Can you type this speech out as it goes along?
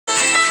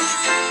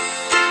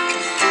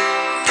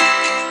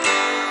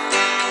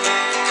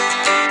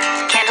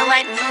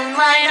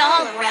moonlight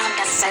all around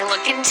as I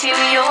look into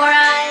your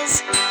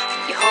eyes.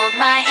 You hold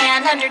my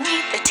hand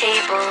underneath the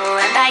table,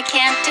 and I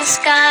can't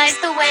disguise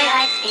the way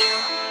I feel.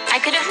 I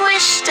could have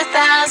wished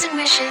 1,000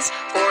 wishes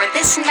for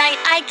this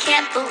night. I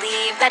can't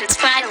believe that it's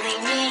finally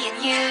me and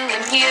you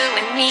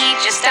and me,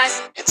 just us.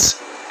 It's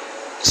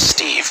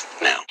Steve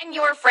now. And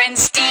your friend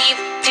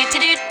Steve.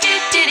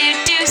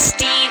 Do-do-do-do-do-do-do,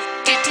 Steve.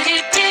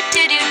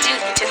 Do-do-do-do-do-do-do.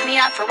 You took me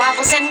out for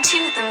waffles and to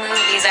the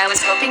movies. I was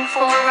hoping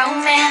for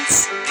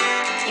romance.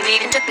 You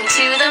even took me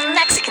to the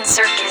Mexican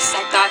circus.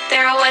 I thought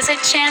there was a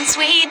chance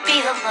we'd be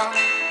alone.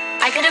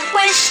 I could have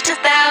wished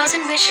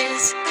 1,000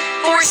 wishes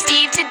for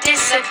Steve to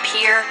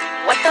disappear.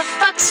 What the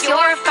fuck's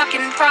your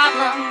fucking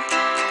problem?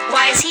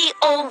 Why is he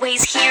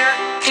always here?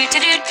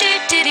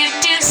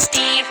 Do-do-do-do-do-do-do,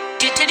 Steve.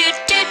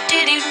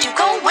 Do-do-do-do-do-do-do.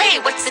 Go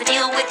away, what's the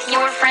deal with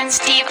your friend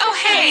Steve? Oh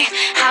hey,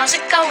 how's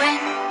it going?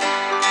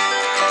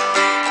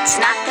 It's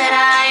not that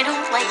I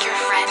don't like your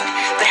friend,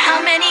 but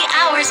how many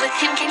hours with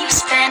him can you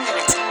spend? And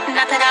it's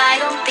not that I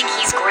don't think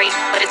he's great,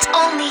 but it's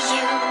only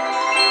you.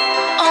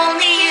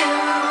 Only you.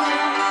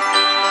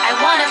 I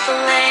wanna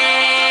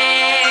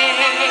fillet.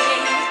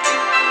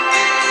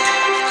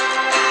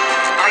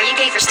 Are you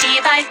gay for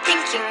Steve? I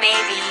think you may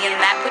be, and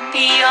that would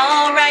be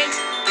alright.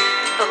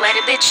 But let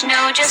a bitch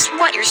know just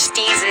what your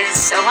steez is,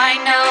 so I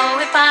know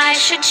if I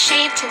should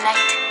shave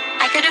tonight.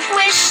 I could have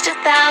wished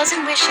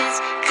 1,000 wishes,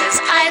 cause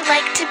I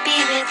like to be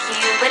with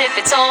you. But if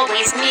it's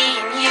always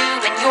me and you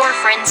and your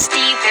friend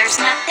Steve,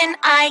 there's nothing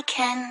I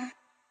can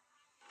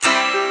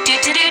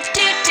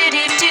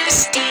do-do-do-do-do-do-do,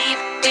 Steve.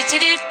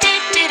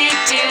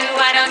 Do-do-do-do-do-do-do.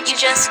 Why don't you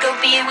just go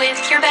be with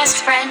your best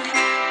friend?